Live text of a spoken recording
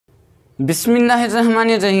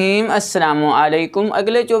बिस्मिल्लाहिर्रहमानिर्रहीम। अस्सलाम वालेकुम।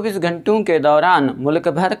 अगले 24 घंटों के दौरान मुल्क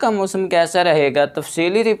भर का मौसम कैसा रहेगा,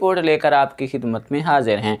 तफसीली रिपोर्ट लेकर आपकी खिदमत में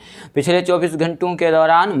हाजिर हैं। पिछले 24 घंटों के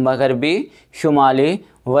दौरान मगरबी, शुमाली,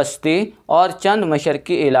 वस्ती और चंद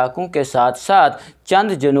मशरकी इलाकों के साथ साथ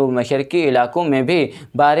चंद जनूब मशरकी इलाकों में भी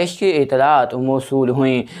बारिश की इतलात मौसूल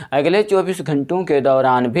हुई। अगले 24 घंटों के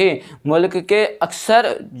दौरान भी मुल्क के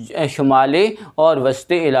अक्सर शुमाली और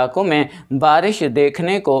वस्ती इलाकों में बारिश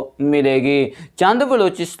देखने को मिलेगी। चंद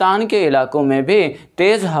बलूचिस्तान के इलाकों में भी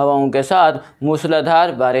तेज़ हवाओं के साथ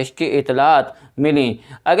मूसलाधार बारिश की इतलात मिली।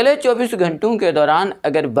 अगले 24 घंटों के दौरान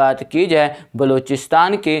अगर बात की जाए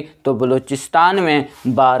बलूचिस्तान की, तो बलूचिस्तान में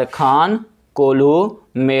बारखान, कोलू,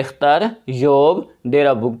 मेख्तर, योब,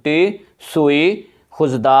 डेरा बुगटी, सुई,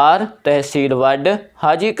 खुजदार, तहसील वड,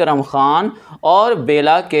 हाजी करम खान और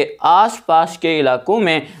बेला के आसपास के इलाकों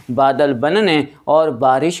में बादल बनने और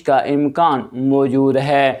बारिश का इम्कान मौजूद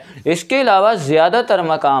है। इसके अलावा ज़्यादातर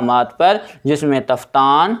मकामात पर जिसमें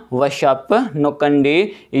तफ्तान, वशप,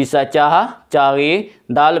 नौकंडी, ईसा चाह, चागी,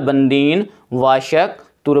 दालबंदीन, वाशक,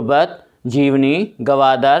 तुरबत, जीवनी,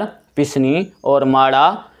 गवादर, पिसनी और माड़ा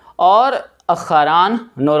और अखारान,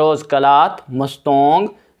 नौरोज़ कलात, मस्तोंग,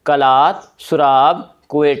 कलात, सुराब,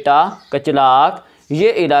 कोयटा, कचलाक ये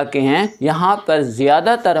इलाके हैं। यहाँ पर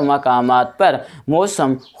ज़्यादातर मकामात पर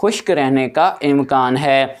मौसम खुश्क रहने का इम्कान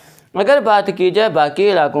है। अगर बात की जाए बाकी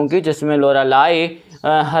इलाकों की जिसमें लोरालाई,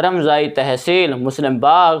 हरमज़ाई तहसील, मुस्लिम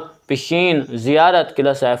बाग, पिशीन, ज़ियारत,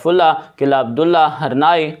 किला सैफुल्ला, किला अब्दुल्ला,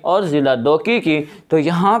 हरनाई और ज़िला दोकी की, तो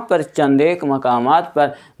यहाँ पर चंद एक मकामात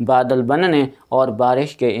पर बादल बनने और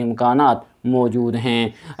बारिश के इम्कानात मौजूद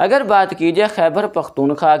हैं। अगर बात की जाए खैबर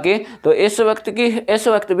पख्तूनख्वा की, तो इस वक्त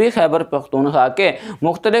भी खैबर पख्तूनख्वा के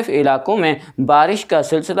मुख्तलिफ़ इलाकों में बारिश का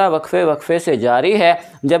सिलसिला वक्फे से जारी है,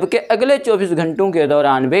 जबकि अगले 24 घंटों के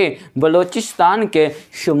दौरान भी बलूचिस्तान के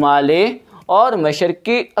शुमाली और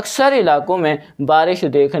मशरकी अक्सर इलाकों में बारिश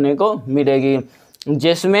देखने को मिलेगी,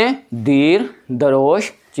 जिसमें दीर,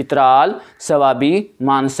 दरोश, चित्राल, सवाबी,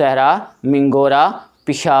 मानसहरा, मिंगोरा,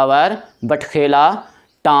 पिशावर, बटखेला,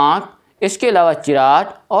 टांक, इसके अलावा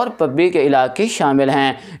चिराट और पब्बी के इलाके शामिल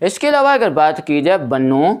हैं। इसके अलावा अगर बात की जाए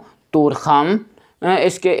बन्नू, तूरखम,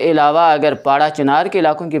 इसके अलावा अगर पाड़ा चिनार के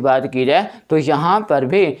इलाकों की बात की जाए तो यहाँ पर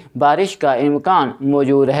भी बारिश का इम्कान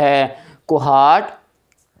मौजूद है। कोहाट,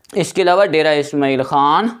 इसके अलावा डेरा इस्माइल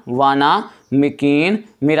ख़ान, वाना, मिकीन,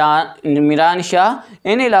 मिरानशाह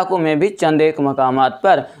इन इलाकों में भी चंद एक मकामात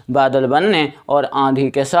पर बादल बनने और आंधी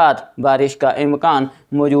के साथ बारिश का इम्कान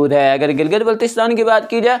मौजूद है। अगर गिलगित बल्तिस्तान की बात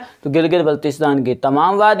की जाए तो गिलगित बल्तिस्तान की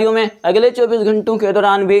तमाम वादियों में अगले 24 घंटों के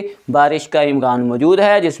दौरान भी बारिश का इम्कान मौजूद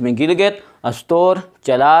है, जिसमें गिलगित, अस्तोर,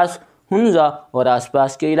 चलास, हुंजा और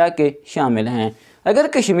आसपास के इलाके शामिल हैं। अगर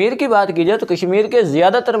कश्मीर की बात की जाए तो कश्मीर के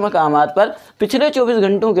ज़्यादातर मकामात पर पिछले 24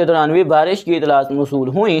 घंटों के दौरान भी बारिश की इतलात मौसूल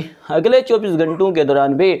हुई। अगले 24 घंटों के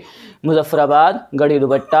दौरान भी मुजफ्फराबाद, गढ़ी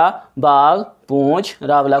दुपट्टा, बाग, पूंछ,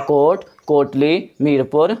 रावलाकोट, कोटली,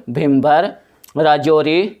 मीरपुर, भिम्बर,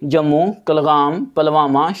 राजौरी, जम्मू, कुलगाम,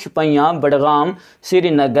 पुलवामा, शुपियां, बडगाम,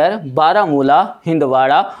 श्रीनगर, बारामूला,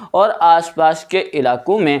 हिंदवाड़ा और आसपास के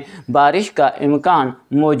इलाकों में बारिश का इम्कान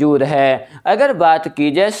मौजूद है। अगर बात की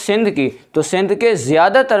जाए सिंध की, तो सिंध के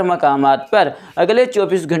ज़्यादातर मकामात पर अगले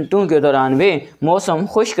 24 घंटों के दौरान भी मौसम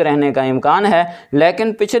खुश्क रहने का इम्कान है,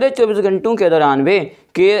 लेकिन पिछले 24 घंटों के दौरान भी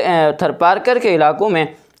थरपारकर के इलाकों में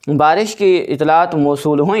बारिश की इतलात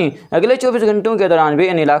मौसूल हुई। अगले 24 घंटों के दौरान भी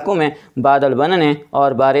इन इलाकों में बादल बनने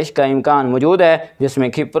और बारिश का इम्कान मौजूद है, जिसमें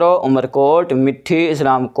खिप्रो, उमरकोट, मिट्टी,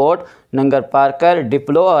 इस्लाम कोट, नंगर पार्कर,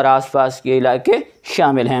 डिप्लो और आसपास के इलाके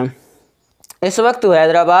शामिल हैं। इस वक्त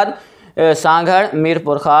हैदराबाद, सांगड़,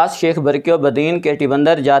 मीरपुर ख़ास, शेख बरक्यो, बदीन, केटी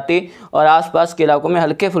बंदर, जाती और आसपास के इलाकों में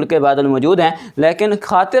हल्के फुल्के बादल मौजूद हैं, लेकिन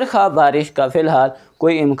खातिर खा बारिश का फ़िलहाल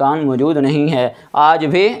कोई इम्कान मौजूद नहीं है। आज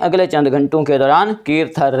भी अगले चंद घंटों के दौरान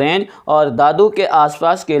कीर थर रेंज और दादू के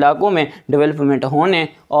आसपास के इलाकों में डेवलपमेंट होने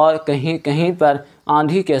और कहीं कहीं पर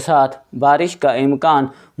आंधी के साथ बारिश का इम्कान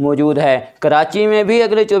मौजूद है। कराची में भी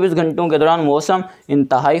अगले 24 घंटों के दौरान मौसम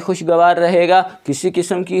इंतहाई खुशगवार रहेगा, किसी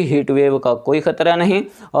किस्म की हीट वेव का कोई ख़तरा नहीं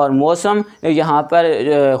और मौसम यहाँ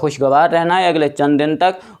पर खुशगवार रहना है अगले चंद दिन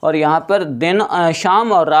तक। और यहाँ पर दिन,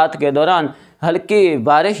 शाम और रात के दौरान हल्की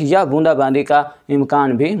बारिश या बूंदाबांदी का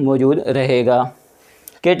इम्कान भी मौजूद रहेगा।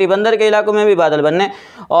 केटी बंदर के इलाकों में भी बादल बनने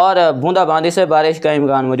और बूंदाबांदी से बारिश का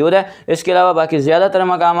इम्कान मौजूद है। इसके अलावा बाकी ज़्यादातर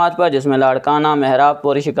मकामात पर जिसमें लाड़काना,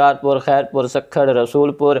 महराबपुर, शिकारपुर, खैरपुर, सखड़,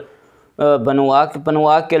 रसूलपुर,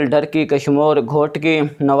 पनुआकिल, ढरकी, कशमोर, घोटकी,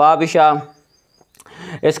 नवाबिशाह,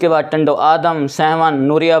 इसके बाद टंडो आदम, सहवन,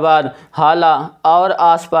 नूरियाबाद, हाला और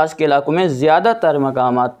आसपास के इलाकों में ज़्यादातर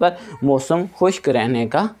मकामात पर मौसम खुश्क रहने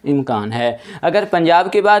का इम्कान है। अगर पंजाब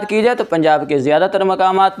की बात की जाए तो पंजाब के ज़्यादातर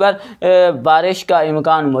मकामात पर बारिश का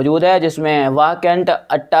इम्कान मौजूद है, जिसमें वाकंट,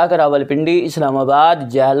 अट्टा, रावलपिंडी, इस्लामाबाद,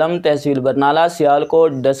 जहलम, तहसील बरनाला,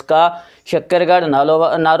 सियालकोट, डस्का, शक्करगढ़,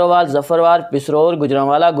 नारोवाल, जफरवाल, पिसरोर,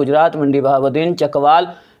 गुजरांवाला, गुजरात, मंडी बहाउद्दीन, चकवाल,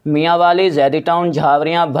 मियांवाली, जैदी टाउन,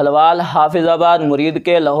 झावरियाँ, भलवाल, हाफिजाबाद, मुरीद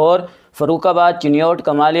के, लाहौर, फरूखाबाद, चिन्योट,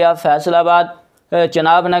 कमालिया, फैसलाबाद,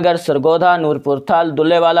 चनाब नगर, सरगोधा, नूरपुर थाल,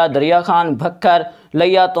 दुल्लेवाला, दरिया खान, भक्खर,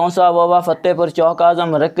 लिया, तोंसा, वोवा, फतेहपुर, चौक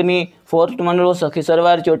आजम, रकनी, फोर्ट मंडलो, सखी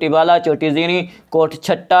सरवर, चोटी बाला, चोटी जीनी, कोट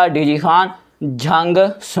छट्टा, डीजी खान, झंग,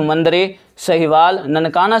 समंदरी, सहीवाल,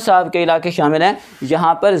 ननकाना साहब के इलाके शामिल हैं।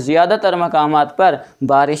 यहाँ पर ज़्यादातर मकामात पर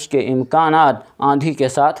बारिश के इम्कानात आंधी के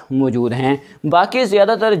साथ मौजूद हैं। बाकी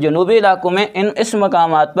ज़्यादातर जनूबी इलाकों में इस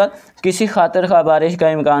मकामात पर किसी खातिर खा बारिश का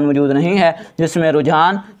इम्कान मौजूद नहीं है, जिसमें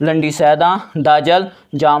रुझान, लंडी सैदा, दाजल,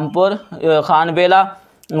 जामपुर, खानबेला,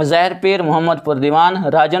 जहरपीर, मोहम्मदपुर दीवान,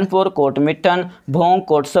 राजनपुर, कोट मिट्टन, भोंग,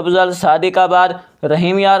 कोट सब्जल, सादिकाबाद,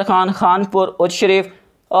 रहीम यार खान, खानपुर, उच्च शरीफ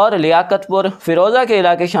और लियाकतपुर, फ़िरोज़ा के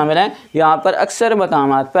इलाके शामिल हैं। यहाँ पर अक्सर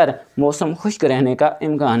मकामात पर मौसम खुश्क रहने का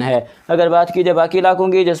इम्कान है। अगर बात की जाए बाकी इलाकों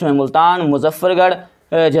की, जिसमें मुल्तान, मुजफ्फरगढ़,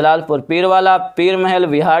 जलालपुर पीरवाला, पीर महल,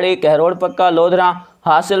 विहाड़ी, कहरोड़ पक्का, लोधरा,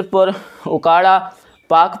 हासिलपुर, उकाड़ा,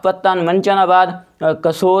 पाकपत्तन, मंचनाबाद,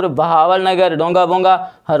 कसूर, बहावल नगर, डोंगा बोंगा,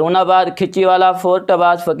 हरूनाबाद, खिच्चीवाला,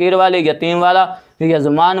 फोर्टाबाद, फ़कीरवाली, यतीमवाला,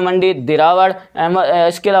 यजमान मंडी, दिरावड़,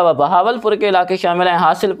 इसके अलावा बहावलपुर के इलाके शामिल हैं,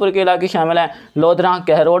 हासिलपुर के इलाके शामिल हैं, लोधरा,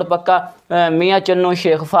 कहरोड़ पक्का, मियाँ चन्नू,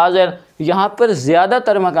 शेख फाजिल। यहाँ पर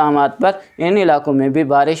ज़्यादातर मकामात पर इन इलाकों में भी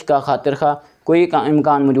बारिश का खातिर खा कोई का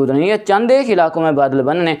इम्कान मौजूद नहीं है। चंद एक इलाकों में बादल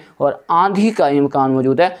बनने और आंधी का इम्कान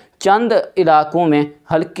मौजूद है। चंद इलाकों में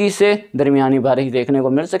हल्की से दरमियानी बारिश देखने को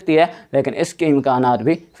मिल सकती है, लेकिन इसके इम्कानात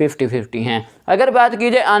भी 50-50 हैं। अगर बात की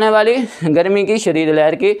जाए आने वाली गर्मी की शदीद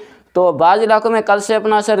लहर की, तो बाज़ इलाकों में कल से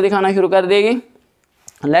अपना असर दिखाना शुरू कर देगी,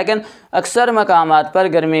 लेकिन अक्सर मकामात पर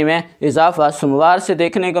गर्मी में इजाफा सोमवार से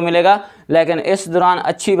देखने को मिलेगा। लेकिन इस दौरान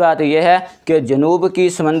अच्छी बात यह है कि जनूब की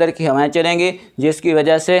समंदर की हवाएं चलेंगी, जिसकी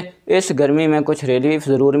वजह से इस गर्मी में कुछ रिलीफ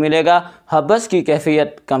ज़रूर मिलेगा, हबस की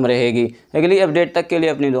कैफियत कम रहेगी। अगली अपडेट तक के लिए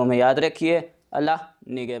अपनी दुआ में याद रखिए। अल्लाह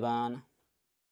निगहबान।